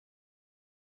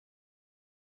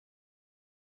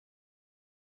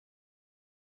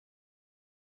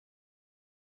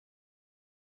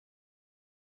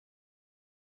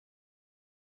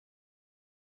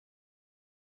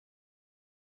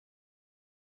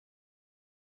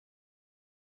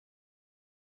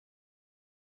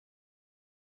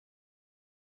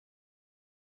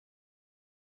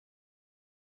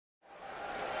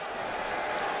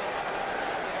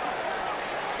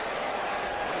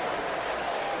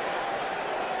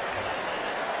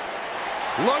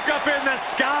Look up in the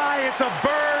sky. It's a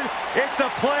bird. It's a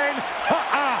plane.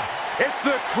 It's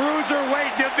the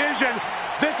cruiserweight division.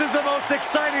 This is the most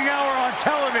exciting hour on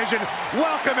television.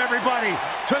 Welcome, everybody,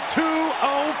 to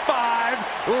 205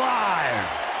 Live.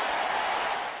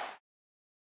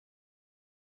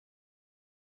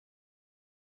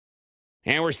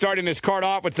 And we're starting this card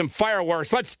off with some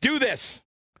fireworks. Let's do this.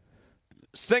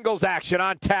 Singles action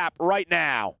on tap right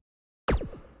now.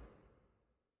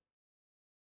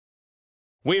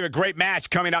 We have a great match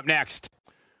coming up next.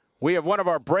 We have one of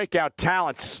our breakout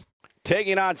talents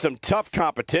taking on some tough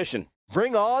competition.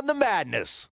 Bring on the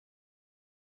madness.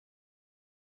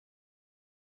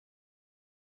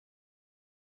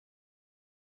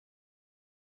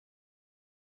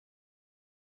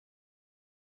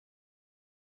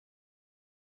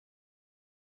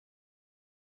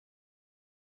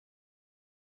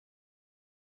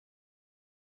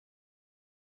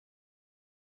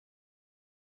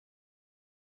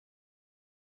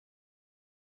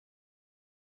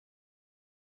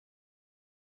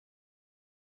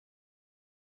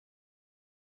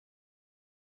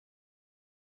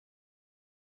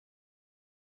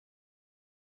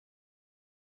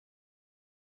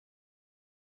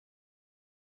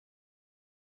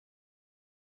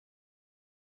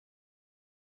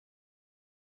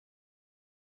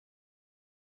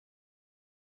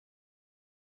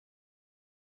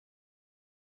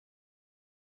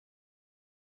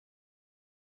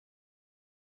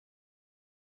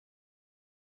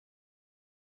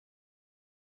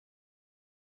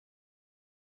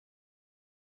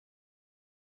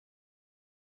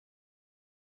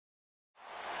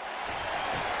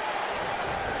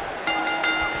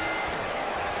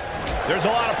 There's a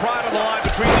lot of pride on the line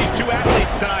between these two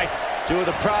athletes tonight. Two of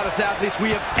the proudest athletes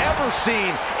we have ever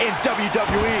seen in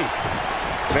WWE.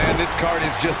 Man, this card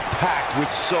is just packed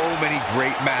with so many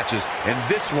great matches, and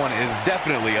this one is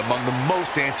definitely among the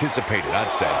most anticipated,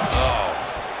 I'd say.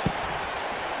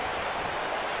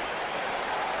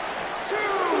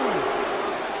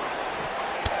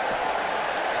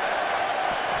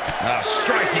 A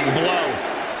striking blow.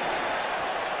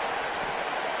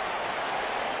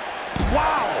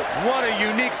 Wow, what a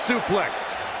unique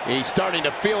suplex. He's starting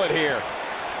to feel it here.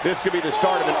 This could be the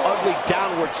start of an ugly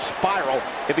downward spiral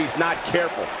if he's not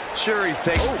careful. Sure, he's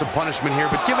taking some punishment here,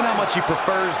 but given how much he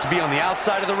prefers to be on the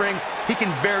outside of the ring, he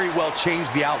can very well change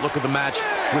the outlook of the match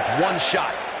with one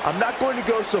shot. I'm not going to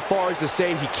go so far as to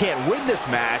say he can't win this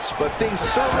match, but things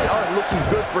certainly aren't looking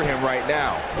good for him right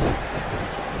now.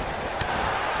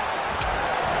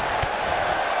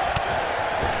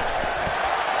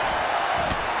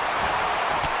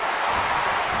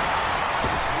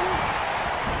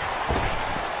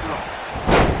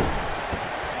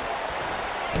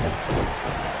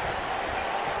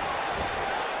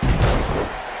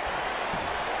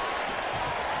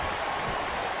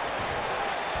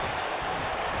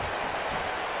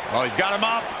 Oh, he's got him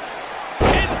up.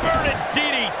 Inverted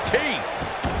DDT.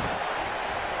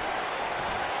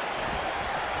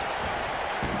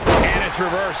 And it's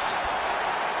reversed.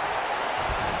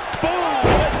 Boom!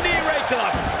 A knee right to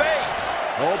the face.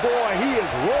 Oh boy, he is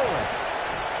rolling.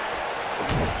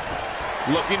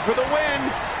 Looking for the win.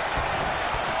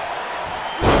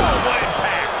 Oh, what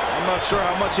impact. I'm not sure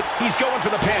how much He's going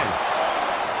for the pin.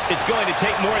 It's going to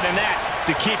take more than that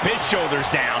to keep his shoulders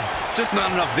down. Just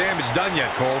not enough damage done yet,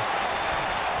 Cole.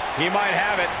 He might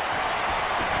have it.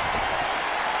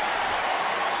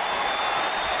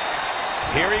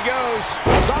 Here he goes.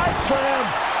 Side slam.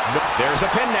 There's a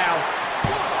pin now.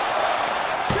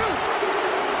 1, 2,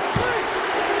 3.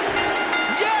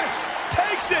 Yes!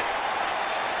 Takes it!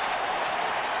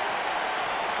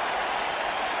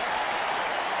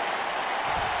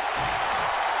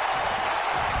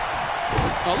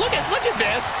 Oh, look at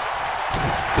this.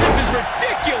 This is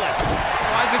ridiculous.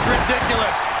 Why is this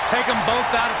ridiculous? Take them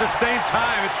both out at the same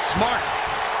time. It's smart.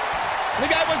 The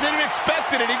guy wasn't even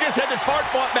expecting it. He just had this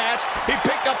hard-fought match. He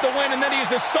picked up the win, and then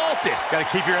he's assaulted. Got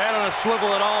to keep your head on a swivel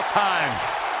at all times.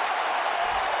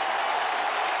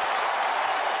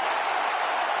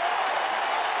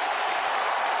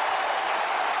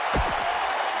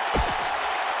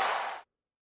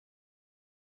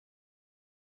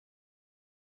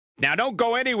 Now, don't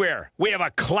go anywhere. We have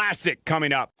a classic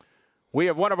coming up. We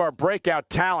have one of our breakout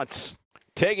talents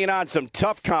taking on some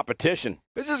tough competition.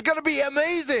 This is going to be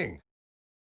amazing.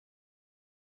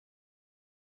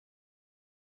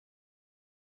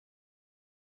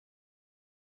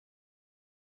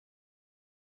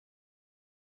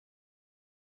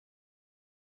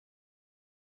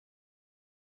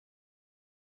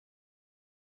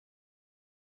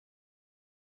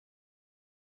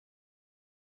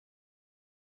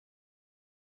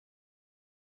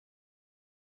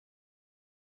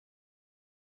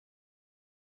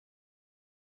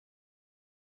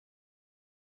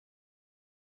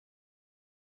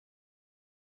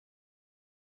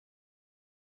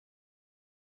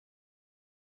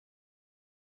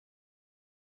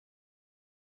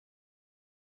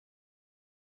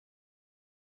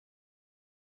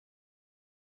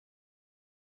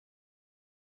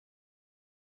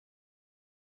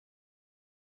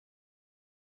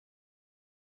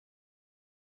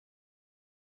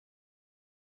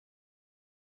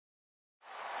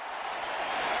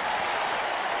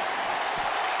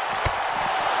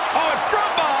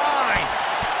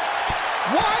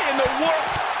 the world?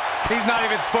 He's not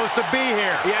even supposed to be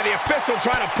here. Yeah, the official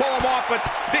trying to pull him off, but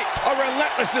a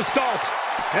relentless assault.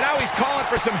 And now he's calling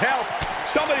for some help.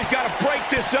 Somebody's got to break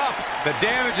this up. The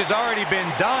damage has already been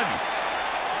done.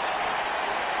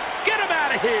 Get him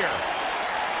out of here.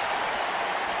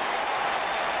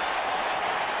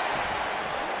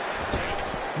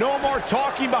 No more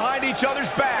talking behind each other's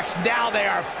backs. Now they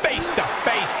are face to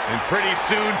face. And pretty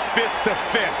soon, fist to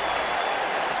fist.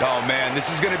 Oh, man,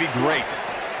 this is going to be great.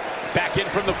 Back in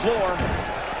from the floor.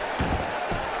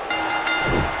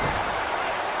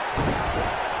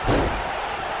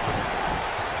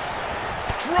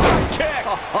 Drop kick.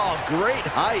 Oh, great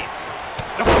height.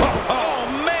 Oh,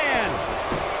 man.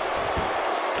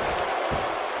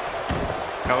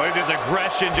 Oh, look at this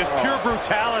aggression, just pure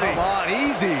brutality. Come on,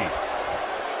 easy.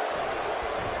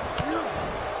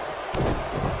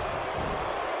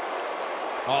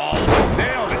 Oh,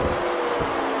 nailed it.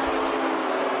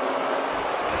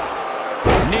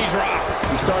 Knee drop.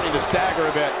 He's starting to stagger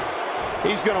a bit.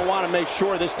 He's going to want to make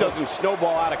sure this doesn't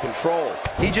snowball out of control.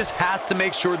 He just has to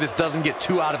make sure this doesn't get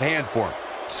too out of hand for him.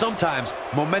 Sometimes,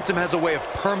 momentum has a way of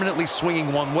permanently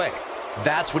swinging one way.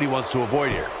 That's what he wants to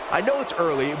avoid here. I know it's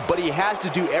early, but he has to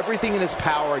do everything in his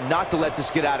power not to let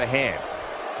this get out of hand.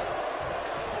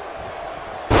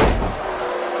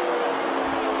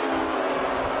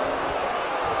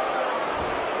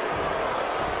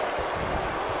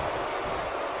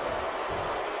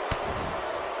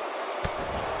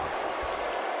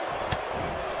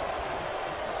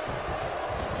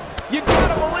 You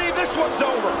gotta believe this one's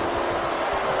over.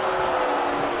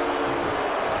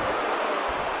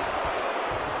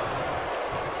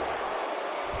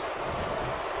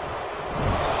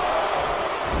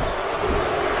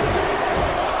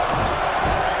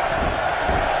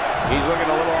 He's looking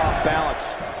a little off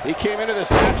balance. He came into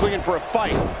this match looking for a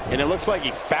fight, and it looks like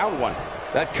he found one.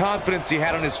 That confidence he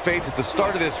had on his face at the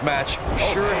start of this match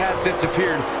sure has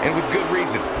disappeared, and with good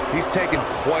reason. He's taken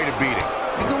quite a beating.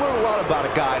 You can learn a lot about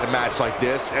a guy in a match like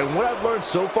this, and what I've learned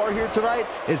so far here tonight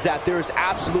is that there is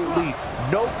absolutely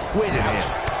no quit in him.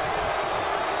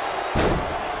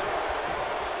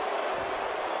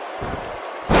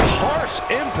 Harsh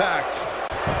impact.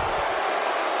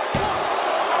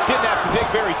 Didn't have to dig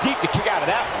very deep to kick out of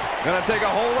that one. Gonna take a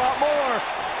whole lot more.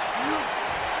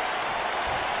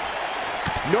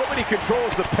 Nobody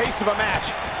controls the pace of a match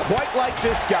quite like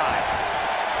this guy.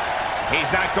 He's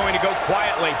not going to go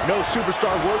quietly. No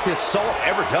superstar worth his salt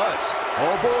ever does.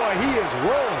 Oh boy, he is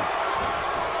rolling.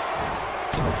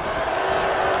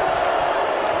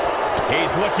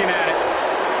 He's looking at it.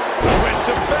 Twist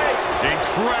of fate.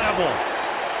 Incredible.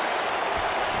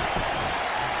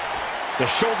 The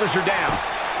shoulders are down.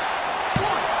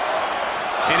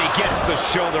 And he gets the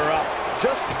shoulder up.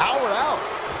 Just powered out.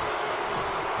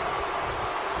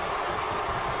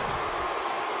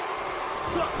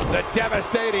 The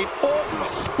devastating,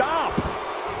 stop.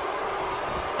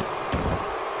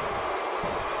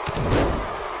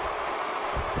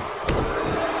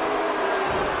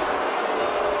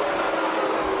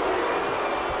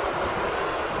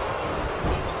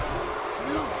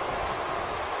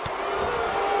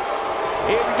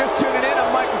 If you're just tuning in,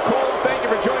 I'm Michael Cole. Thank you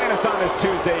for joining us on this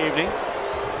Tuesday evening.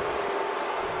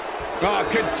 Oh,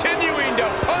 continuing to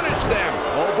punish them.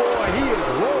 Oh boy, he is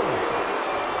rolling.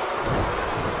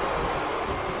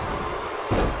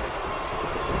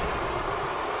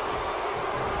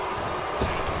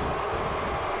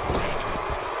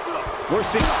 We're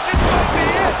seeing, this might be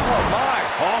it. Oh my,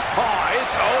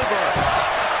 it's over.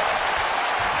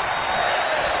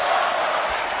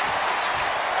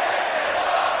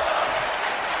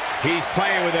 He's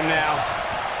playing with him now.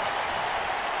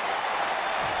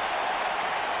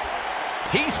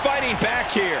 He's fighting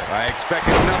back here. I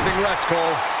expected nothing less,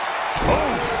 Cole.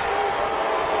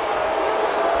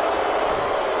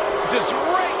 Just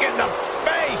rake in the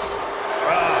face.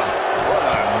 What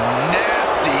a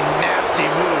nasty, nasty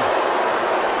move.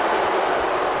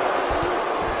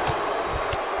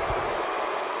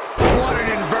 What an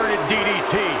inverted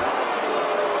DDT.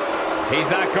 He's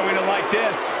not going to like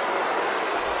this.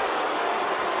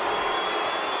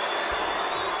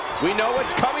 We know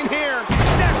what's coming here.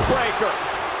 Neck breaker.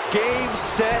 Game,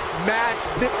 set, match.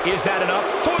 Is that enough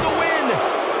for the win?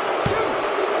 2,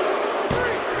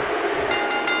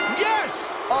 3. Yes!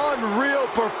 Unreal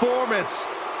performance.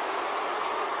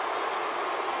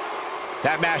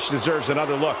 That match deserves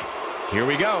another look. Here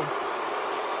we go.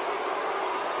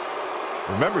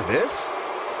 Remember this?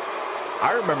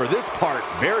 I remember this part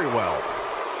very well.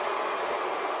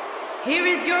 Here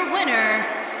is your winner,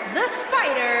 the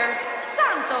Spider,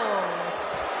 Santos.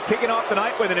 Kicking off the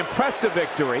night with an impressive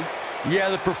victory. Yeah,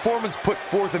 the performance put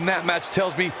forth in that match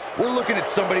tells me we're looking at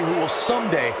somebody who will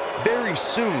someday, very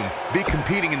soon, be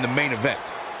competing in the main event.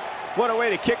 What a way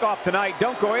to kick off tonight.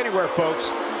 Don't go anywhere, folks.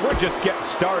 We're just getting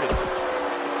started.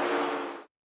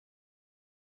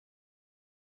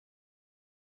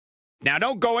 Now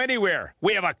don't go anywhere.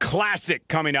 We have a classic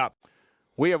coming up.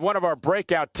 We have one of our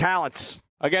breakout talents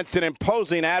against an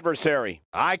imposing adversary.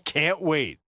 I can't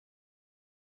wait.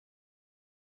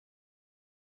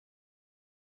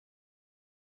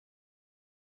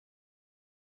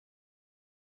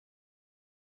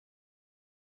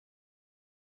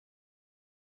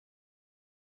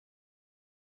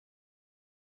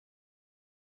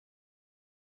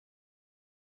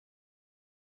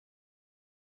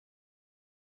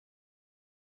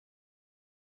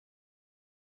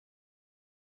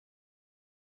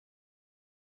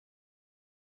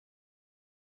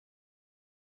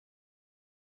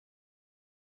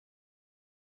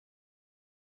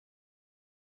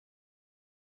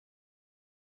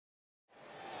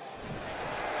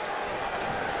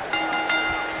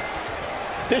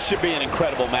 This should be an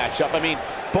incredible matchup. I mean,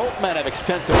 both men have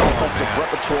extensive offensive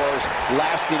repertoires,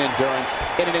 lasting endurance,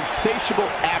 and an insatiable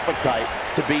appetite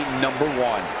to be number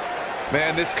one.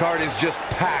 Man, this card is just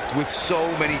packed with so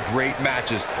many great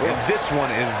matches, and this one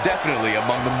is definitely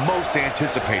among the most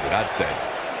anticipated, I'd say.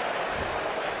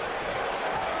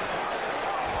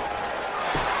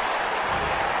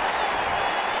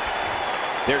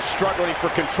 They're struggling for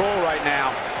control right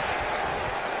now.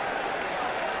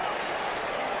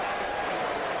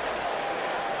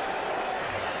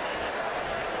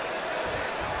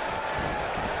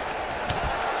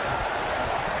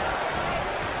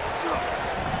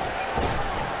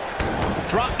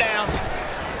 Drop down.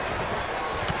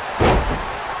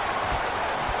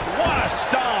 What a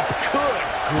stomp. Good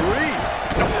grief.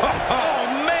 Oh,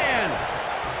 man.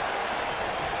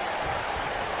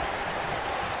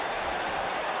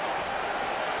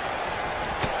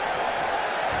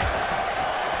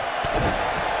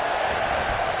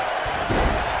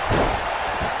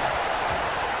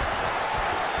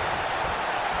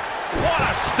 What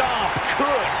a stomp.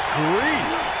 Good grief.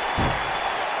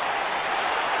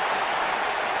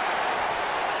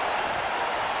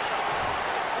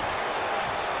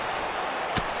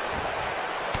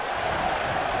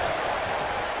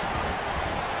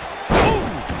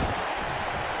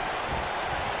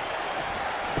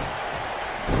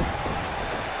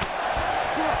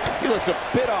 He looks a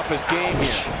bit off his game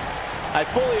here. I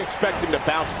fully expect him to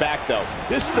bounce back, though.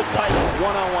 This is the type of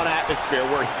one-on-one atmosphere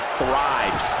where he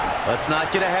thrives. Let's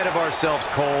not get ahead of ourselves,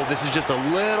 Cole. This is just a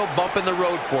little bump in the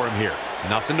road for him here.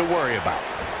 Nothing to worry about.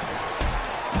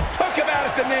 Took him out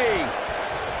at the knee.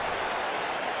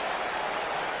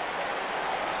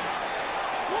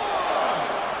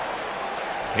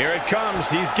 Here it comes.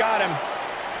 He's got him.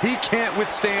 He can't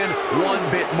withstand one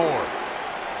bit more.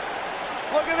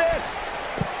 Look at this.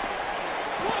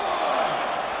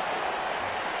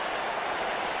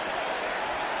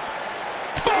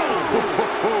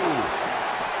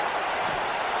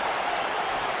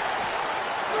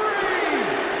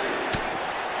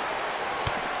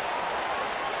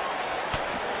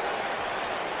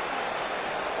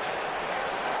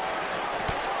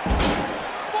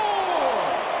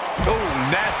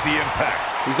 Nasty impact.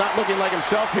 He's not looking like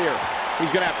himself here.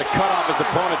 He's going to have to cut off his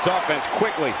opponent's offense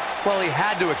quickly. Well, he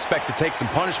had to expect to take some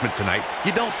punishment tonight.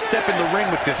 You don't step in the ring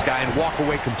with this guy and walk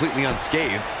away completely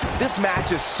unscathed. This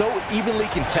match is so evenly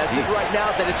contested right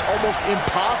now that it's almost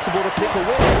impossible to pick a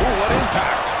winner. Ooh, what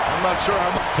impact. I'm not sure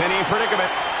how much. Penny in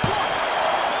predicament.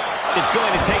 It's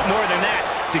going to take more than that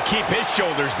to keep his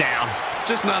shoulders down.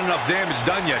 Just not enough damage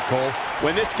done yet, Cole.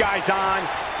 When this guy's on,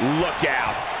 look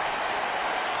out.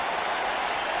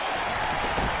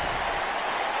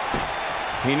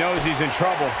 He knows he's in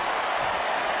trouble.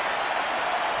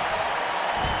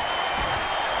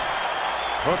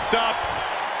 Hooked up.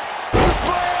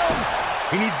 Slam!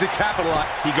 He needs to capitalize.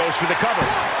 He goes for the cover.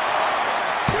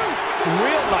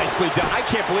 Real nicely done. I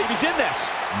can't believe he's in this.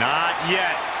 Not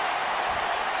yet.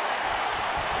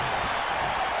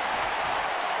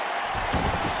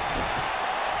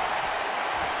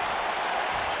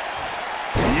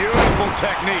 Beautiful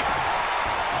technique.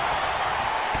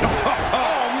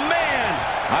 Oh, man!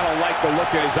 I don't like the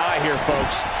look in his eye here,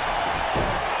 folks.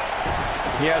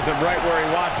 He has him right where he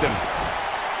wants him.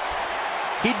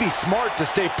 He'd be smart to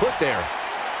stay put there.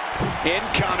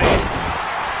 Incoming.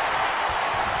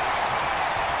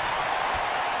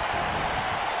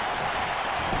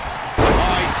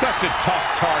 Oh, he's such a tough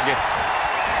target.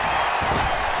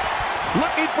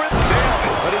 Looking for the nail,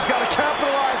 but he's got to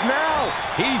capitalize now.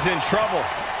 He's in trouble.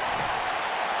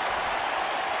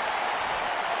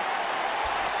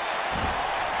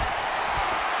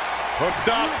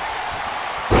 Hooked up.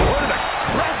 What an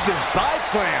aggressive side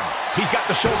slam. He's got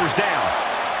the shoulders down.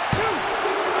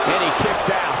 And he kicks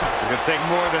out. It's going to take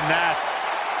more than that.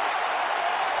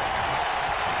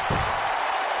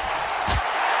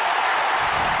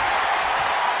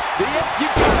 You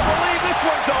gotta believe this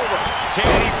one's over. Can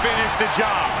he finish the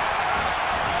job?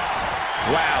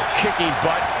 Wow, kicking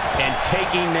butt and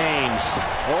taking names.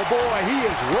 Oh boy, he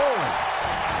is rolling.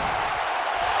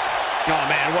 Oh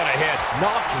man, what a hit.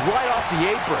 Knocked right off the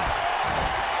apron.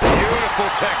 Beautiful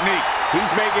technique.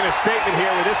 He's making a statement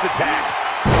here with this attack.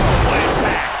 What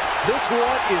impact. This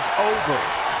one is over.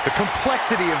 The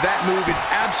complexity of that move is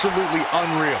absolutely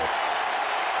unreal.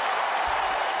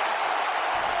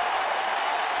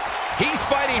 He's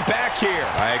fighting back here.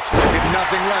 I expected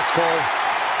nothing less, Cole.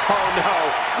 Oh no,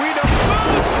 we know.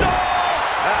 Moonsault!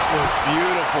 That was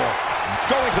beautiful.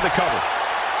 Going for the cover.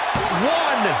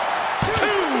 1,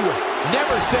 2.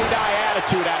 Never say die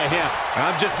attitude out of him.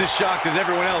 I'm just as shocked as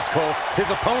everyone else, Cole, his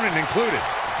opponent included.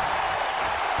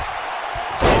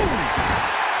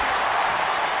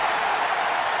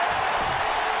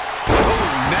 Oh,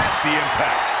 nasty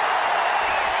impact.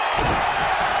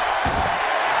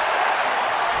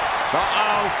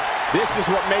 Uh-oh. This is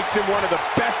what makes him one of the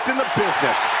best in the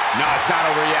business. No, it's not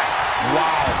over yet.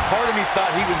 Wow, part of me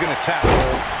thought he was going to tap,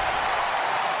 Cole.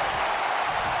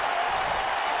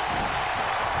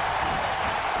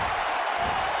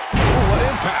 Ooh, what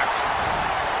impact.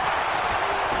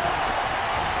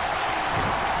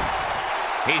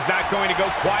 He's not going to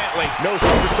go quietly. No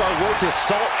superstar worth his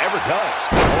salt ever does.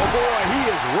 Oh boy, he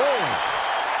is rolling.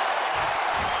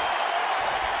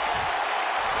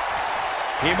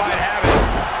 He might have it.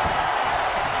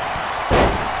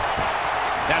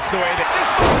 That's the way that this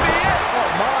must be it. Oh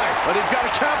my, but he's got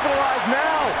to capitalize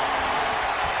now.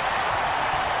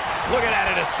 Looking at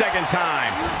it a second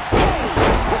time.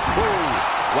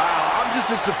 Wow, I'm just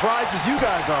as surprised as you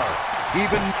guys are.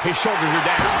 Even his shoulders are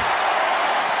down.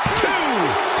 2.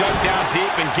 Dug down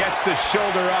deep and gets the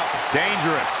shoulder up.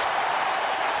 Dangerous.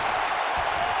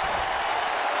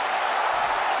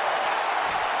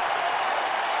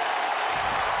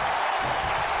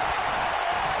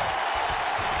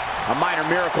 A minor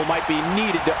miracle might be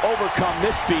needed to overcome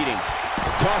this beating.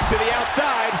 Toss to the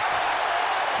outside.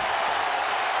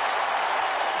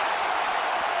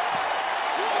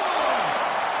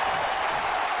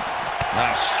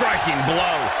 A striking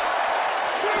blow.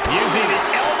 Using the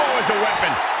elbow as a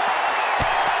weapon.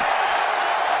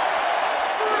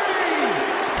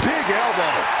 Big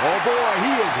elbow. Oh boy,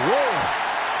 he is rolling.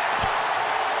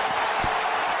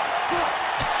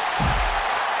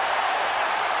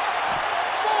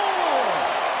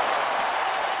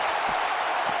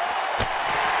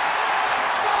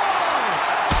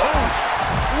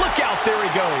 There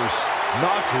he goes.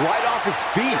 Knocked right off his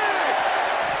feet.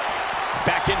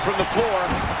 Back in from the floor.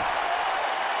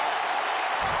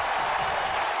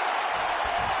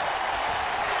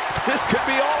 This could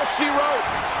be all she wrote.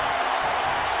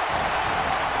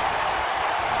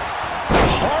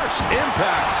 Harsh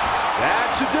impact.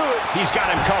 That should do it. He's got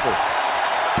him covered.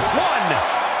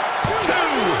 1,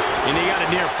 2. And he got a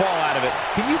near fall out of it.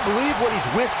 Can you believe what he's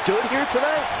withstood here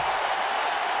today?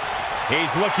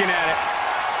 He's looking at it.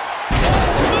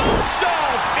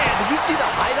 Man, did you see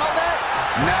the height on that?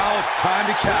 Now it's time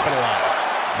to capitalize.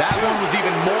 That one was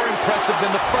even more impressive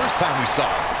than the first time we saw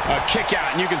it. A kick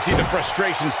out, and you can see the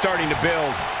frustration starting to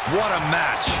build. What a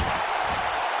match.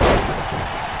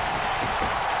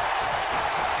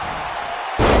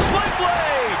 Split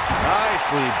blade!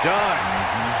 Nicely done.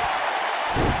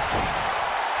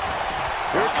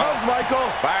 Here it comes, Michael.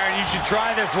 Byron, you should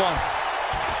try this once.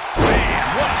 Man,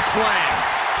 what a slam.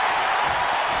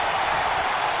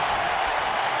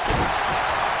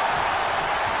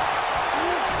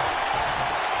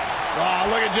 Oh,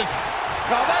 look at just...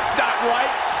 Oh, that's not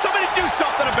right. Somebody do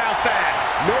something about that.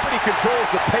 Nobody controls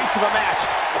the pace of a match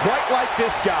quite like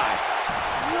this guy.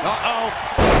 Uh-oh.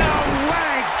 No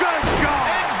way. Good God.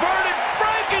 Inverted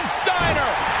Frankensteiner.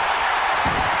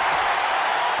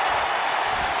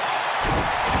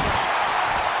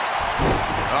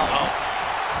 Uh-oh.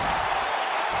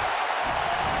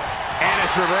 And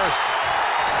it's reversed.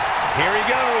 Here he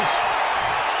goes.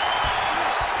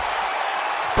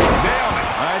 Nailed it.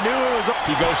 I knew it was...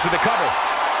 He goes for the cover.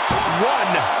 1,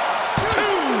 2.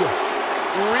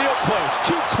 Real close.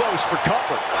 Too close for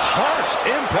cover. Harsh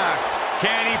impact.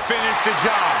 Can he finish the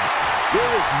job?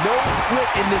 There is no quit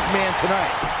in this man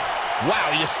tonight.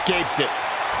 Wow, he escapes it.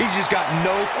 He's just got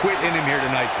no quit in him here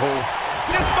tonight, Cole.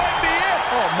 This might be it.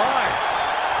 Oh, my.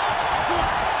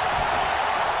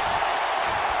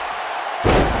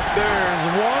 There's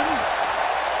one.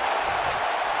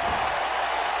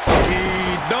 He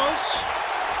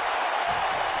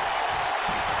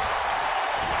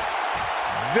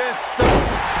this?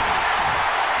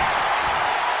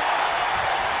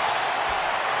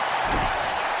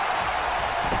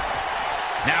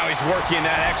 Now he's working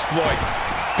that exploit.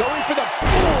 Going for the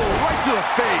right to the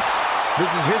face.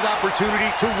 This is his opportunity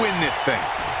to win this thing.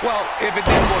 Well, if it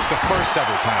didn't work the first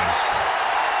several times.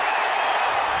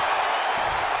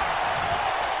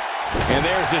 And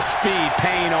there's his speed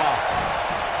paying off.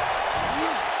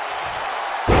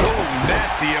 Oh,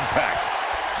 nasty impact.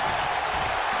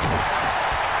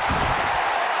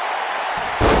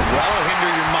 That'll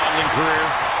hinder your modeling career.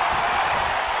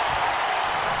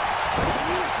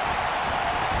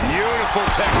 Beautiful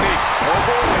technique. Oh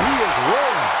boy, he is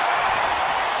rolling.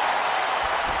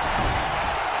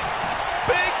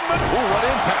 Big move. Ooh, what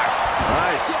impact.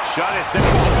 Nice. Shut it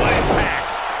down. What impact.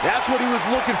 That's what he was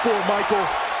looking for, Michael.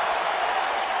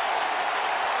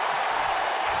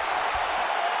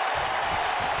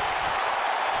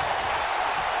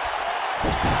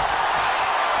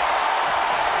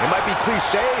 It might be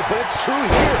cliche, but it's true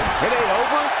here. It ain't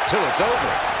over till it's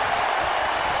over.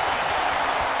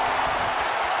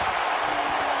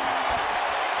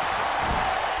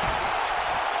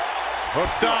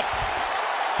 Hooked up.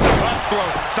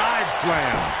 Cutthroat side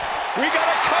slam. We got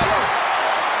a cover.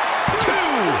 2,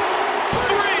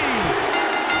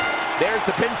 3. There's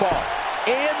the pinfall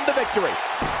and the victory.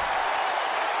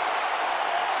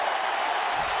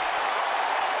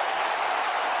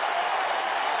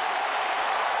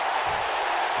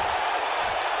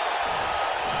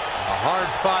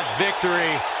 Hard-fought victory.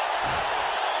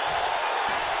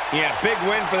 Yeah, big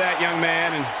win for that young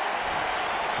man. And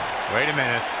Wait a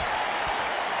minute.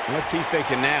 what's he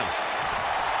thinking now?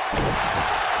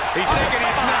 He's thinking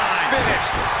he's not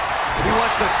finished. He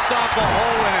wants to stop a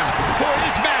hole in him.